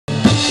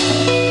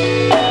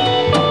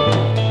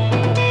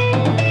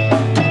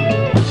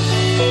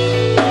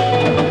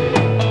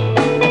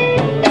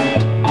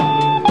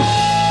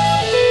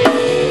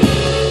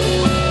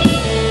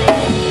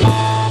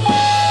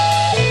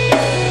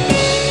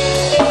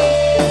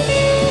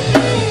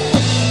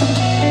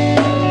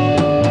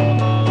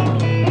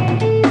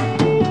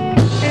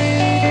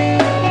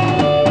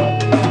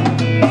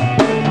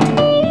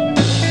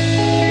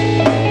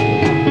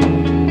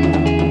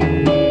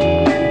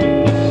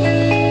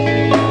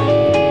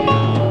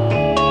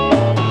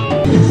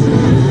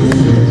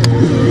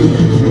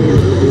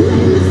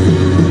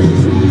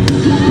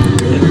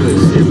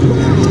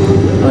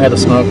to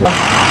smoke.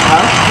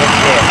 Huh?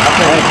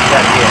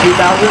 Yeah,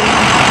 2000?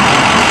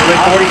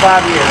 Like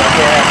 45 years,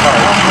 okay, that's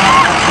hard.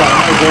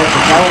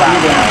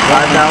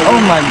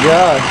 Oh my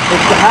god.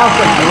 It's the house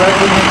that's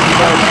directly next to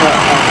the truck.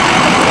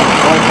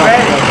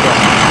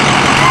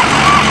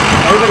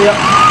 Everybody else.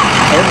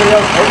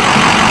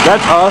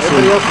 That's awesome.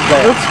 Everybody else is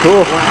there. That's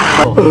cool.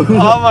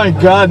 Oh my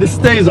god, this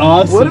day is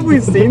awesome. What have we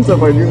seen so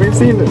far? We've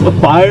seen the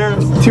fire.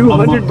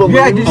 200 balloons.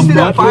 Yeah, did you see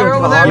that fire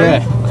over there? Yeah.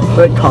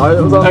 That car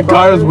that was on That fire.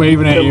 car was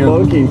waving at you. The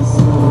monkeys.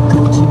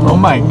 Oh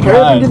my Hurry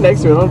up and god. get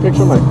next to it. I want a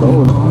picture on my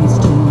phone.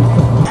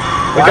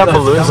 We got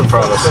balloons in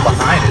front of us.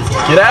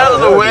 Get out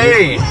of the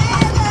way!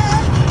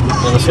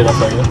 Let me sit up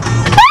right here.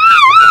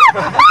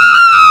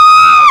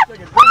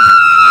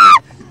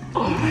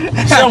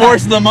 Sound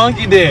worse than the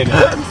monkey did.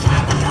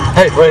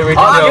 Hey, wait.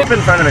 I'll get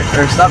in front of it,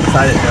 or stop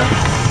beside it, Joe.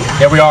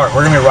 Yeah, we are.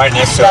 We're gonna be right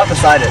next to it. Stop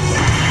beside it.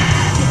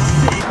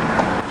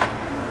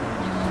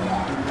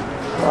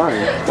 Sorry,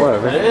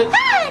 whatever.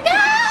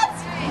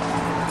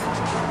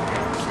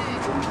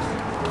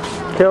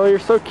 Kale, you're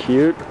so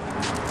cute.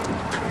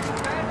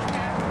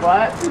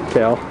 What?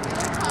 Kale.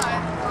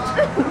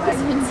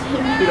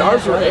 Dude,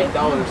 ours were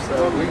 $8,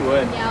 so we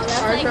win. Yeah,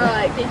 that's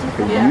like, did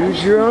you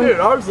Use your own. Dude,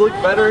 ours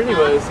looked better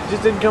anyways. It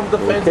just didn't come with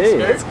the fancy Okay.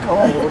 skirt. It's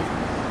cold.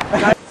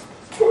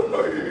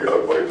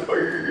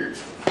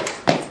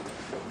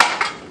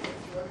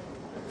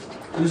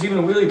 There's even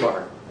a wheelie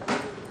bar.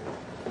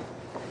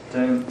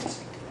 Dun,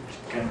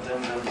 dun,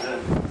 dun,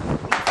 dun.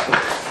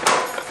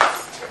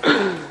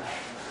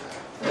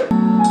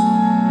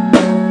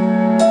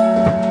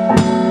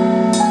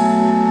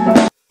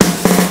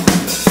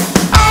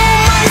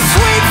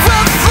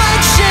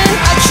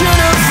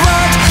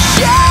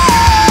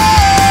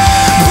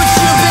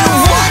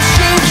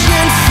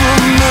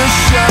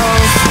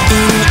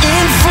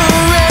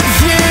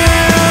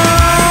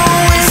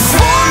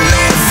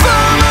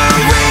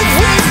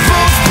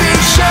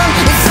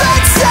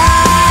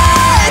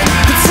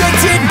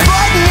 Protected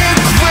but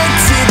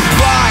neglected.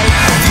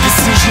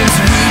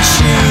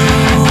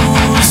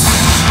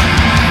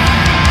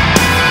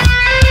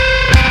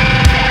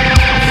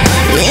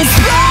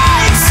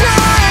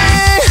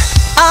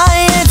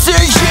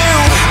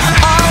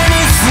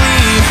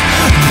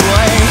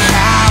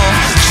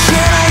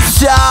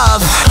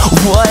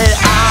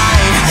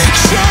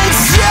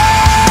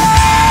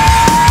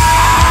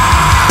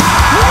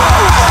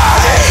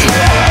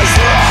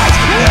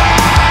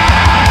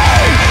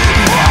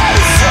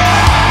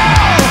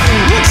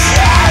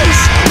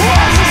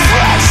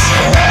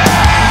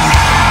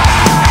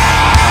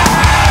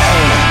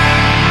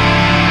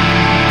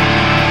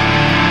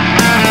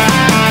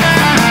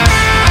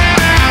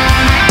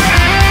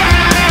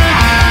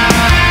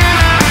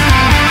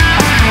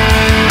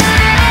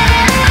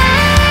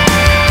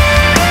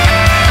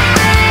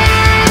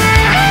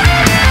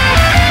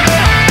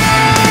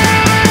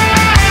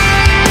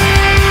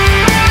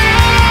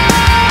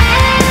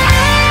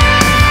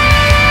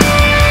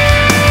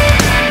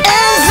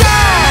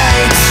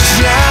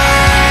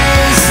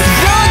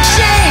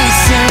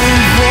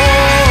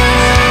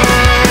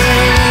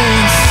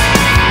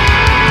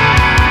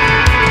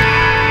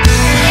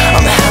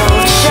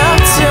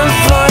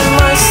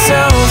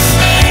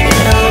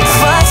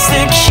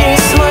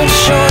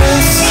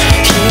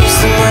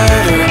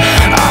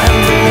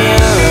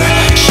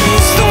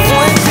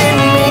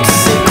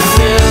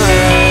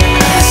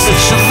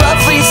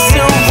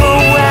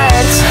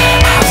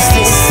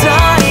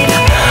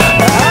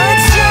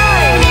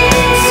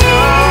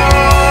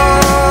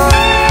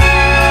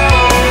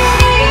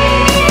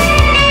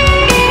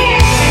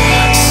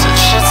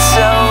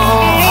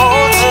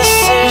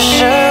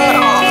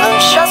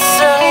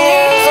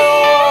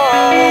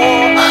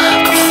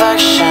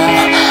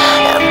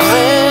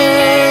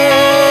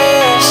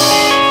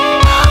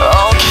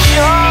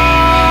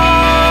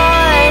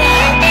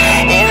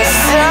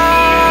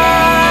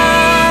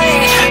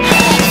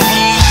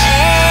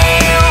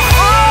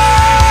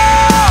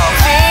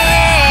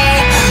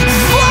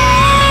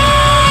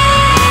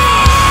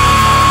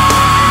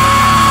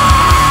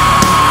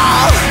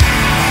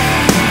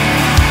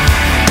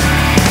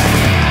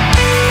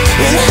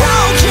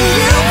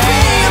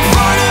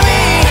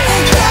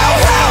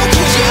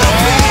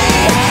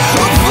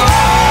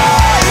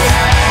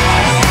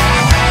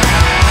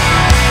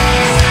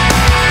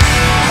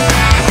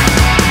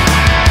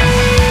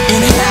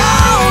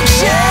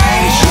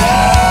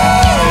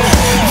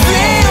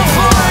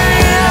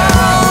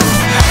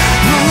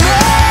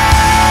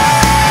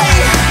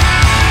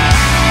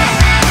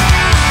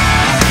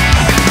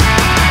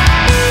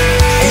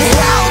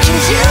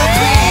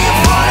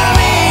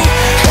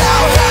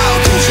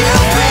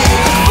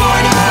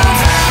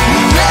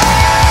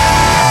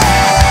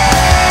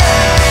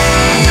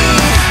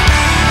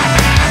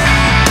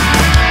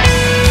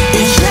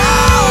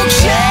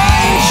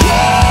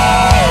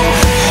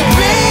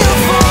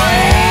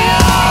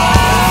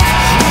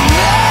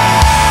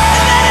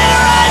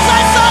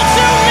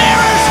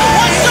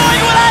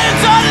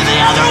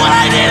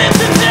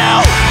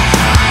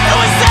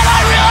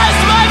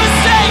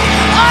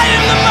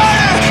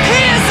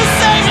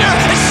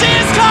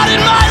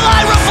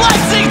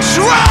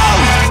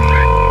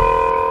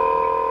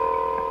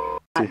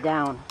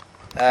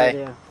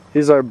 Hey.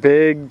 He's our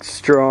big,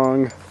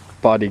 strong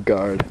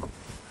bodyguard.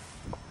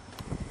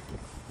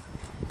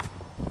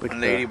 Look at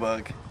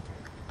Ladybug.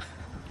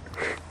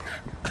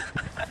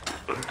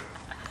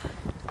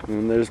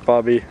 And there's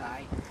Bobby.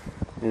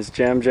 His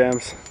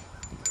jams.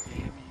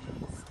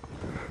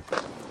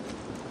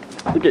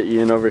 Look at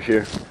Ian over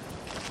here.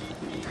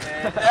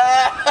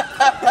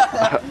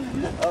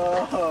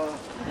 Oh,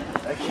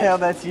 Cal,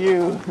 that's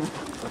you.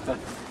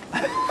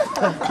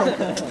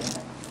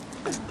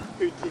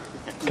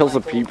 Kills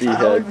a pee-pee head.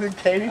 Alex and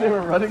Katie, they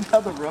were running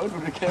down the road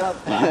when it came out.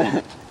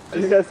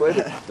 See you guys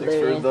later. Thanks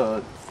for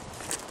the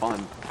fun.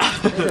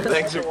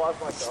 Thanks for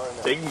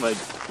taking my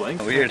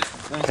blanket. Weird.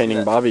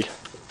 Painting Bobby.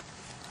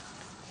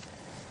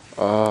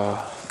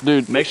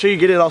 Dude, make sure you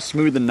get it all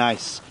smooth and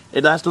nice.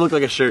 It has to look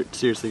like a shirt.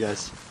 Seriously,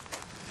 guys.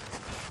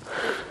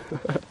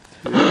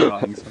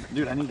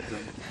 Dude, I need to.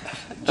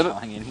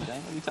 Drawing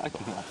anything? What are you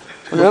talking about?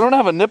 I don't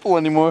have a nipple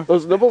anymore.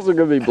 Those nipples are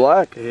gonna be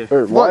black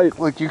or white.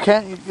 Look, you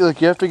can't.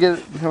 Look, you have to get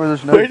it where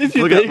there's no. Where did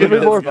you think of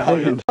it more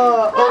pain?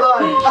 Hold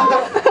on.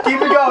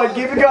 Keep it going.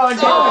 Keep it going.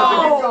 Keep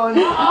it going.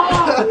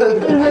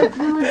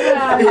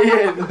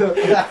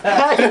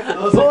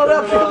 Pull it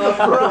up from the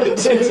front.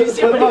 Did you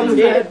see what he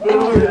did? Put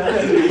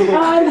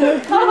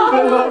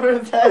it over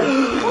his head.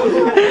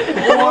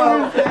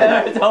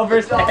 It's over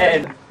his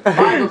head.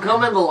 Michael,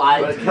 come in the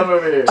light. Come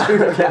over here.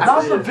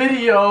 Not the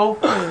video.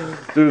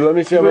 Dude, let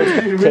me see how much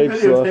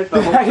tape's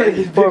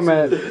left. 4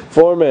 minutes.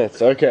 4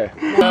 minutes, okay.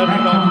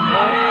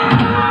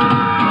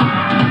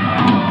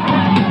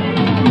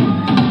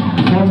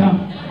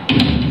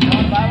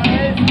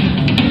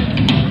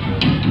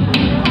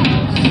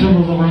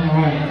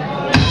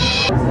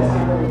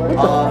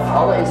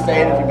 I'll let you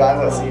stay in if you buy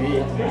my CD.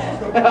 It's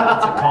a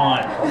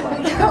con.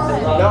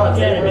 No,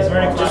 It's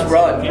very just close.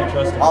 run. Can't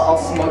trust him. I'll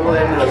smuggle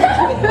it into the.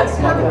 I'll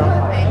smuggle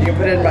it. You can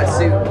put it in my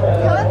suit.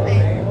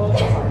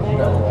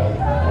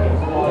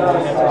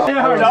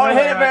 Don't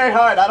hit it very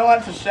hard. I don't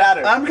want it to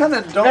shatter. I'm kind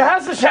of. It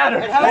has to shatter.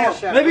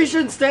 Maybe you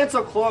shouldn't stand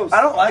so close.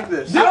 I don't like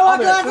this. I don't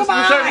like that. Come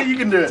on. You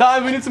can do it.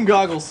 Ty, we need some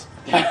goggles.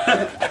 Go for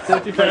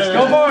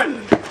it.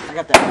 I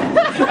got that.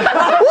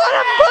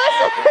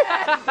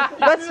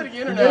 That's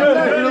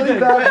Really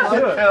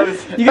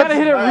bad. you gotta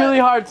hit it really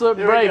hard so it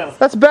breaks.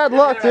 That's bad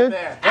luck, dude.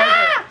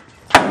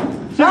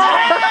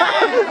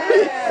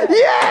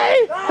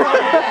 Yay!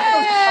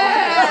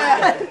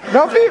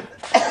 No peep.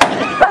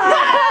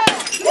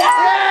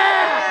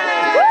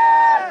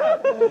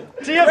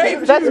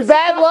 That's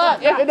bad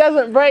luck if it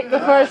doesn't break the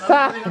first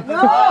time.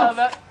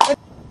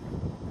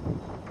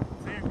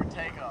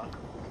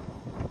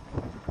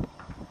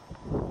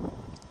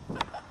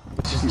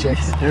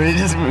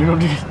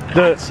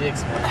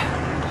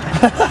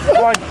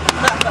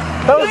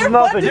 That was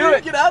nothing. Do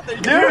it. Get out there.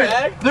 Do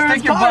it.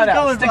 Stick your butt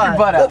out. Stick your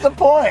butt out. That's the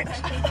point.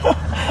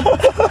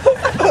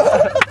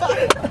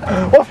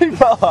 What he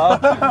fell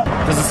off?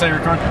 Does it say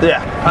record?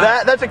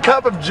 Yeah. That's a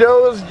cup of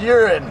Joe's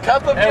urine.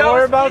 Cup of And Joe's.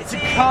 we're about to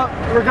cut.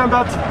 We're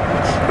about to.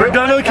 We're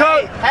done with the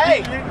cup.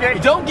 Hey,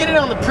 don't get it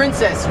on the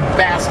princess, you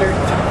bastard.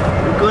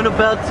 We're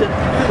about to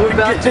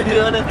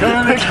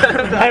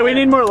Hey, we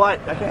need more light.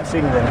 I can't see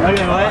anything.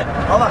 Okay, what?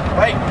 Hold on,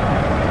 wait.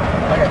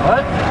 Okay,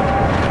 what?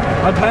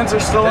 My pants are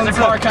still There's a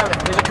car coming.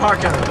 There's a car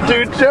coming.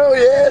 Dude, Joe,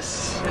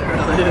 yes. It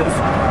really is.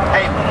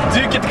 Hey,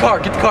 dude, get the car.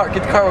 Get the car.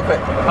 Get the car real quick.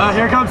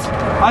 Here it comes.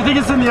 I think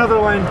it's in the other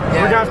lane.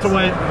 Yeah, We're gonna have to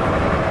wait.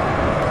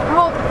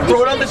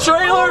 Throw it on the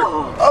trailer.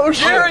 Oh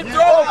shit. Jared,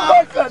 throw Oh it.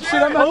 fuck that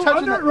shit. I'm not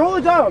touching it. Roll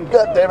it down.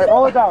 God damn it.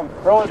 Roll it down.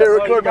 Roll it Here,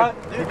 down. record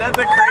me. Dude, that's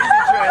a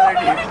crazy trailer,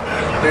 dude.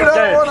 Dude, I Okay,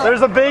 don't wanna.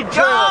 there's a big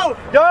trailer.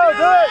 Go,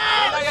 do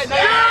it.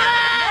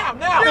 Now.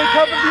 Big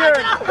cup of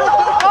urine.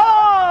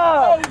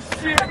 Oh!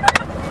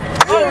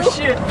 Oh,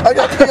 shit. I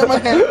got to get my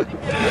hand.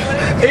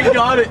 It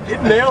got it.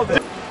 It nailed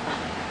it.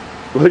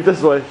 Look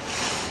this way.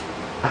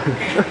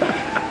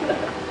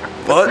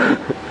 What?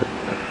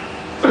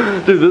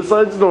 Dude, this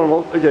side's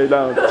normal. Okay,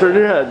 now turn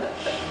your head.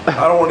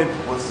 I don't want any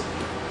publicity.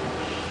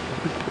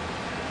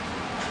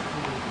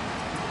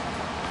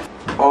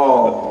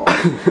 Oh.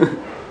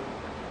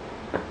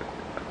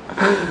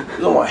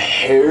 Is on my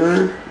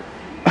hair?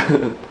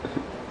 Oh,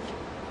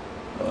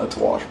 that's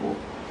washable.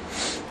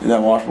 Is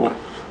that washable?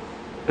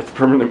 It's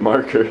permanent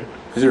marker.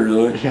 Is it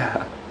really?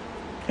 Yeah.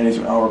 I need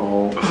some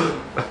alcohol.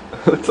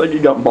 Looks like you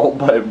got mauled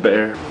by a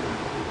bear.